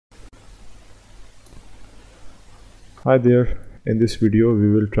Hi there. In this video, we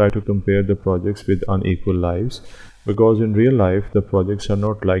will try to compare the projects with unequal lives because in real life, the projects are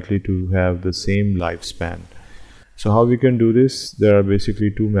not likely to have the same lifespan. So how we can do this? There are basically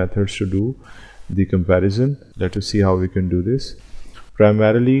two methods to do the comparison. Let us see how we can do this.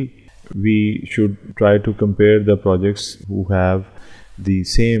 Primarily, we should try to compare the projects who have the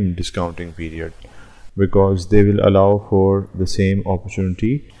same discounting period because they will allow for the same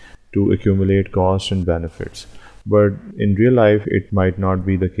opportunity to accumulate costs and benefits. But in real life, it might not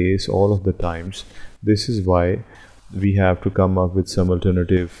be the case all of the times. This is why we have to come up with some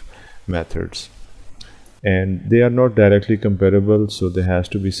alternative methods. And they are not directly comparable, so there has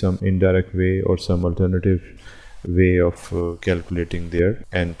to be some indirect way or some alternative way of calculating their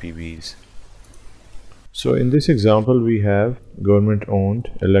NPVs. So in this example, we have government-owned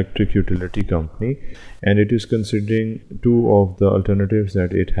electric utility company, and it is considering two of the alternatives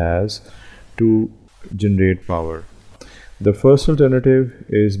that it has to generate power. The first alternative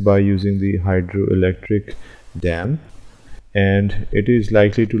is by using the hydroelectric dam, and it is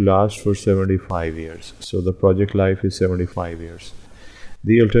likely to last for 75 years. So the project life is 75 years.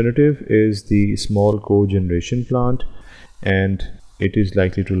 The alternative is the small cogeneration plant, and it is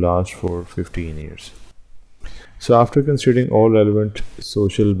likely to last for 15 years. So after considering all relevant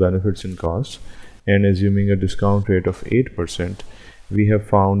social benefits and costs and assuming a discount rate of 8%, we have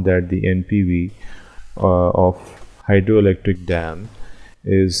found that the NPV of hydroelectric dam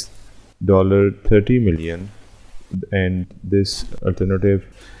is $30 million, and this alternative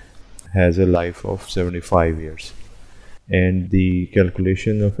has a life of 75 years. And the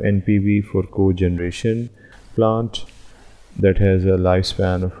calculation of NPV for cogeneration plant that has a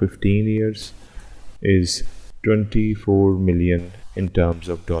lifespan of 15 years is 24 million in terms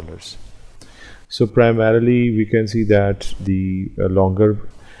of dollars. So primarily we can see that the longer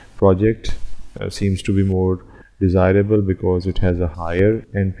project seems to be more desirable because it has a higher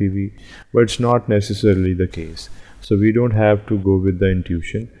NPV, but it's not necessarily the case. So we don't have to go with the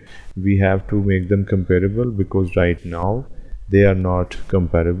intuition. We have to make them comparable because right now they are not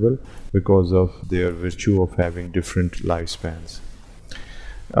comparable because of their virtue of having different lifespans.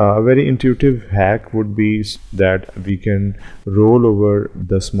 A very intuitive hack would be that we can roll over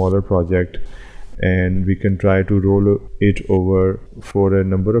the smaller project and we can try to roll it over for a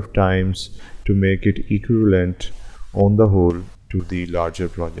number of times to make it equivalent on the whole to the larger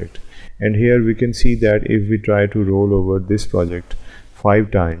project. And here we can see that if we try to roll over this project 5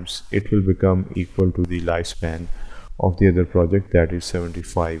 times, it will become equal to the lifespan of the other project, that is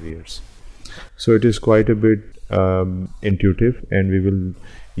 75 years. So it is quite a bit intuitive, and we will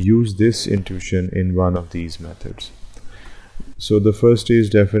use this intuition in one of these methods. So the first is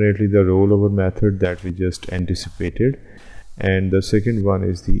definitely the rollover method that we just anticipated, and the second one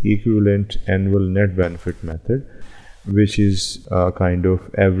is the equivalent annual net benefit method, which is a kind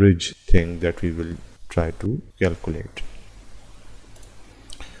of average thing that we will try to calculate.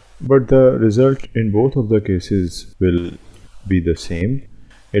 But the result in both of the cases will be the same.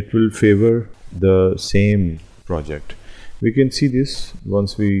 It will favor the same project. We can see this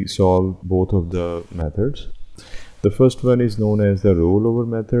once we solve both of the methods. The first one is known as the rollover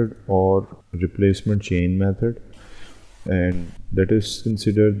method or replacement chain method, and let us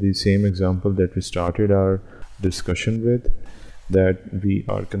consider the same example that we started our discussion with, that we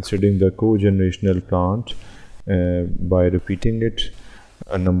are considering the cogenerational plant by repeating it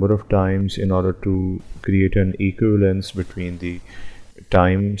a number of times in order to create an equivalence between the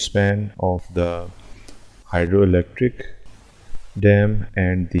time span of the hydroelectric dam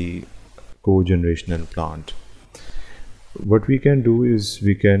and the cogenerational plant. What we can do is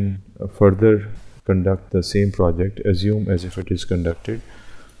we can further conduct the same project, assume as if it is conducted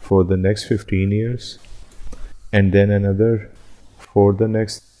for the next 15 years, and then another for the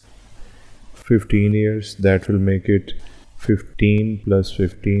next 15 years. That will make it 15 plus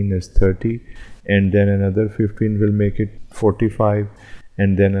 15 is 30, and then another 15 will make it 45,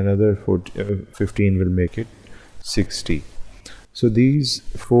 and then another 15 will make it 60. So these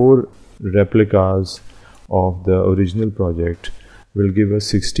 4 replicas of the original project will give us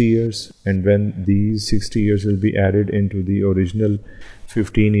 60 years, and when these 60 years will be added into the original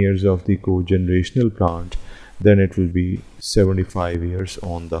 15 years of the cogenerational plant, then it will be 75 years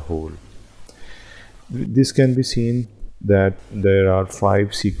on the whole. This can be seen that there are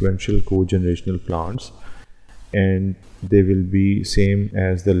 5 sequential cogenerational plants, and they will be same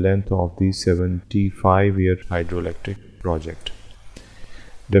as the length of the 75-year hydroelectric project.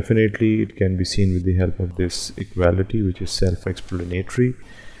 Definitely it can be seen with the help of this equality, which is self-explanatory.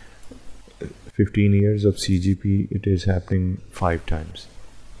 15 years of CGP, it is happening 5 times.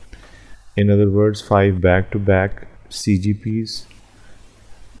 In other words, 5 back-to-back CGPs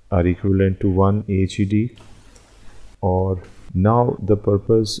are equivalent to 1 HED, or now the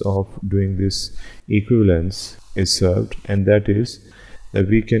purpose of doing this equivalence is served, and that is that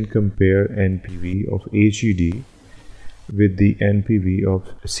we can compare NPV of HED with the NPV of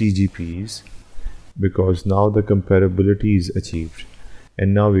CGPs, because now the comparability is achieved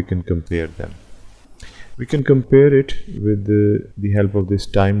and now we can compare them. We can compare it with the help of this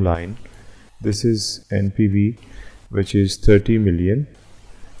timeline. This is NPV, which is 30 million,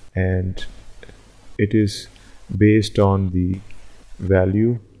 and it is based on the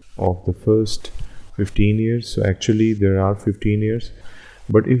value of the first 15 years. So actually there are 15 years,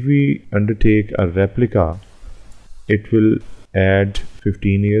 but if we undertake a replica, it will add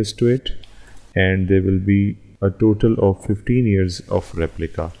 15 years to it, and there will be a total of 15 years of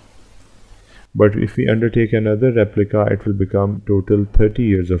replica. But if we undertake another replica, it will become total 30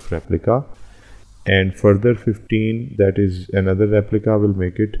 years of replica, and further 15, that is another replica, will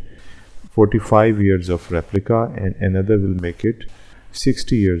make it 45 years of replica, and another will make it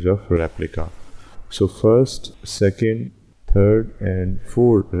 60 years of replica. So first, second, third and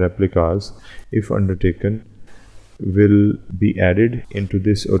fourth replicas, if undertaken, will be added into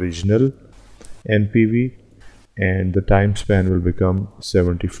this original NPV, and the time span will become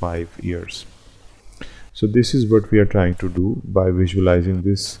 75 years. So this is what we are trying to do. By visualizing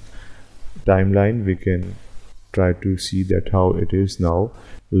this timeline, we can try to see that how it is now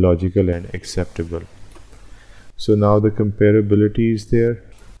logical and acceptable. So now the comparability is there,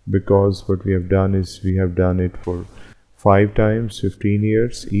 because what we have done is we have done it for 5 times 15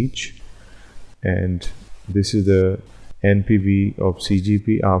 years each, and this is the NPV of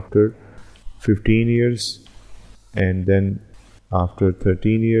CGP after 15 years, and then after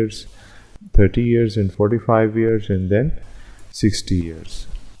 13 years, 30 years and 45 years, and then 60 years.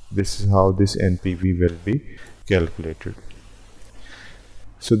 This is how this NPV will be calculated.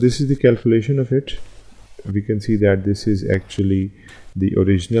 So this is the calculation of it. We can see that this is actually the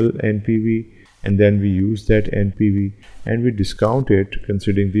original NPV, and then we use that NPV and we discount it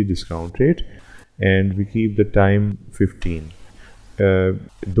considering the discount rate, and we keep the time 15.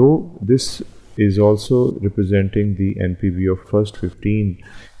 Though this is also representing the NPV of first 15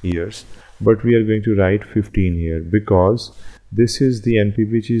 years, but we are going to write 15 here because this is the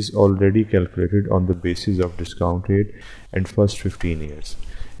NPV which is already calculated on the basis of discount rate and first 15 years,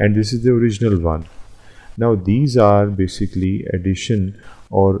 and this is the original one. Now these are basically addition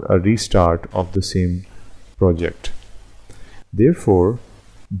or a restart of the same project. Therefore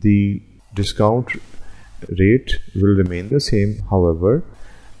the discount rate will remain the same, however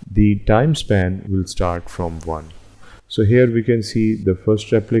the time span will start from 1. So here we can see the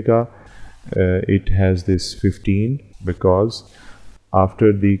first replica, it has this 15 because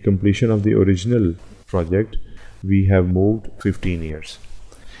after the completion of the original project we have moved 15 years,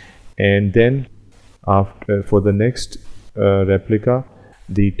 and then after for the next replica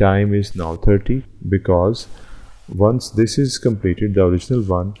the time is now 30 because once this is completed, the original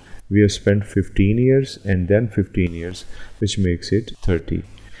one, we have spent 15 years and then 15 years, which makes it 30,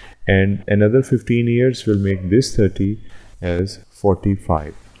 and another 15 years will make this 30 as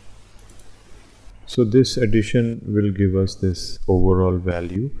 45. So this addition will give us this overall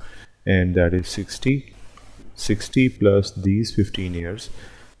value, and that is 60. 60 plus these 15 years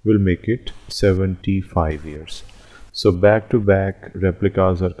will make it 75 years. So back to back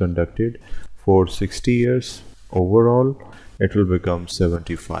replicas are conducted for 60 years. Overall it will become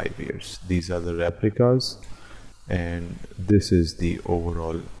 75 years. These are the replicas, and this is the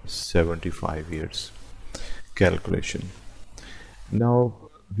overall 75 years calculation. Now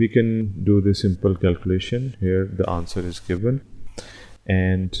we can do the simple calculation. Here the answer is given,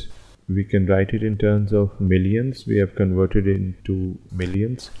 and we can write it in terms of millions. We have converted it into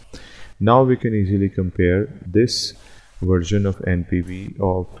millions. Now we can easily compare this version of NPV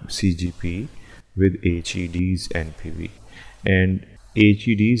of CGP with HED's NPV, and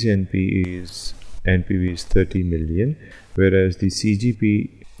HED's NPV is 30 million, whereas the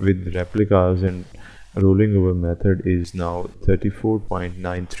CGP with replicas and rolling over method is now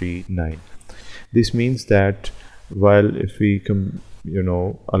 34.939. This means that while if we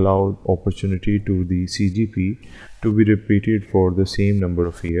allow opportunity to the CGP to be repeated for the same number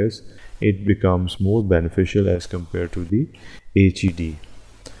of years, it becomes more beneficial as compared to the HED.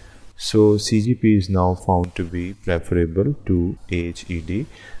 So CGP is now found to be preferable to HED,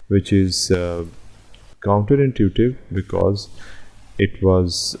 which is counterintuitive because it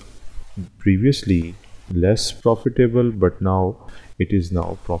was previously less profitable, but now it is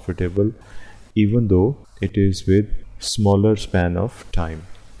now profitable, even though it is with smaller span of time.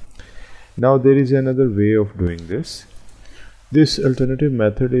 Now there is another way of doing this. This alternative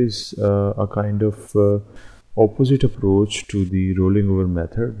method is a kind of opposite approach to the rolling over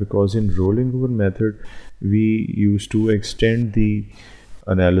method, because in rolling over method we used to extend the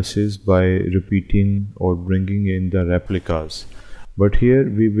analysis by repeating or bringing in the replicas, but here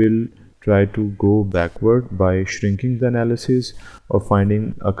we will try to go backward by shrinking the analysis or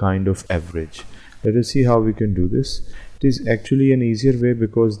finding a kind of average. Let us see how we can do this. It is actually an easier way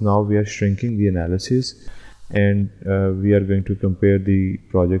because now we are shrinking the analysis, and we are going to compare the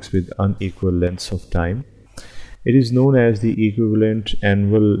projects with unequal lengths of time. It is known as the equivalent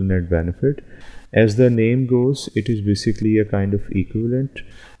annual net benefit. As the name goes, it is basically a kind of equivalent,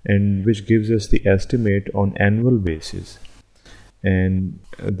 and which gives us the estimate on annual basis. And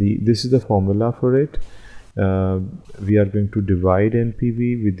this is the formula for it. We are going to divide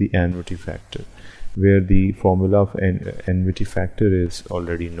NPV with the annuity factor, where the formula of annuity factor is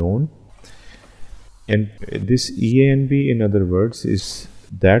already known. And this EANB, in other words, is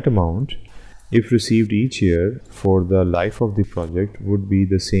that amount if received each year for the life of the project would be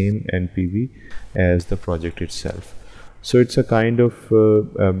the same NPV as the project itself. So it's a kind of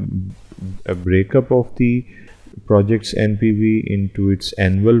a breakup of the project's NPV into its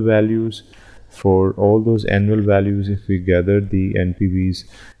annual values. For all those annual values, if we gather the NPVs,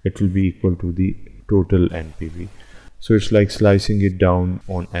 it will be equal to the total NPV. So it's like slicing it down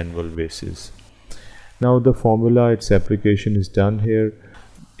on annual basis. Now the formula, its application is done here.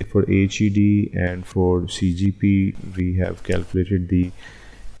 For HED and for CGP, we have calculated the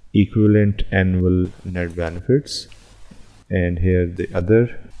equivalent annual net benefits, and here the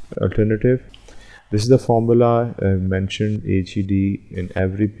other alternative. This is the formula. I mentioned HED in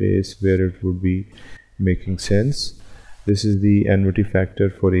every place where it would be making sense. This is the annuity factor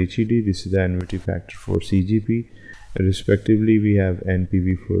for HED, this is the annuity factor for CGP. Respectively, we have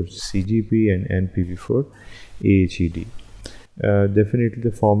NPV for CGP and NPV for AHED. Definitely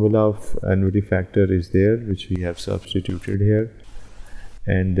the formula of annuity factor is there, which we have substituted here,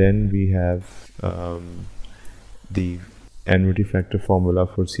 and then we have the annuity factor formula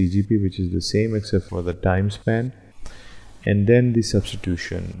for CGP, which is the same except for the time span, and then the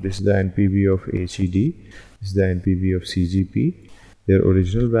substitution. This is the NPV of HED, this is the NPV of CGP, their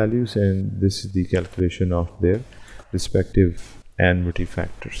original values, and this is the calculation of their respective annuity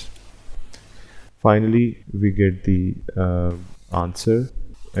factors. Finally, we get the answer,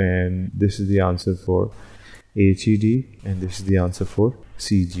 and this is the answer for HED, and this is the answer for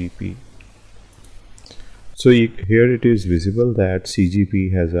CGP. So here it is visible that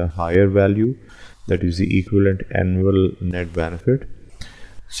CGP has a higher value, that is the equivalent annual net benefit.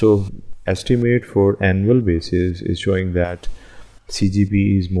 So estimate for annual basis is showing that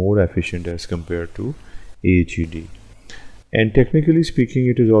CGP is more efficient as compared to AHED. And technically speaking,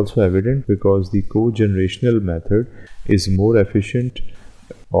 it is also evident because the cogenerational method is more efficient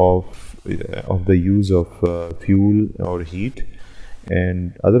of the use of fuel or heat,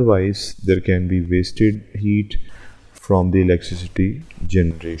 and otherwise there can be wasted heat from the electricity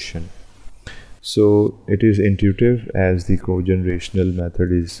generation. So it is intuitive, as the cogenerational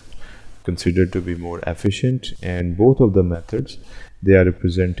method is considered to be more efficient, and both of the methods, they are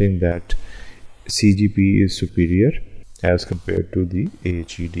representing that CGP is superior as compared to the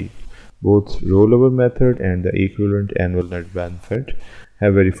AHED. Both rollover method and the equivalent annual net benefit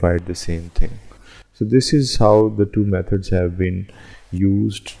have verified the same thing. So this is how the two methods have been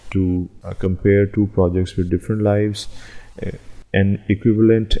used to compare two projects with different lives. An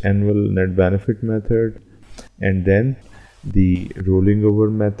equivalent annual net benefit method, and then the rolling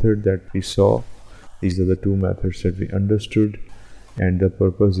over method that we saw. These are the two methods that we understood, and the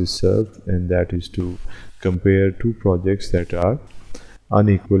purpose is served, and that is to compare two projects that are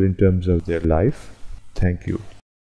unequal in terms of their life. Thank you.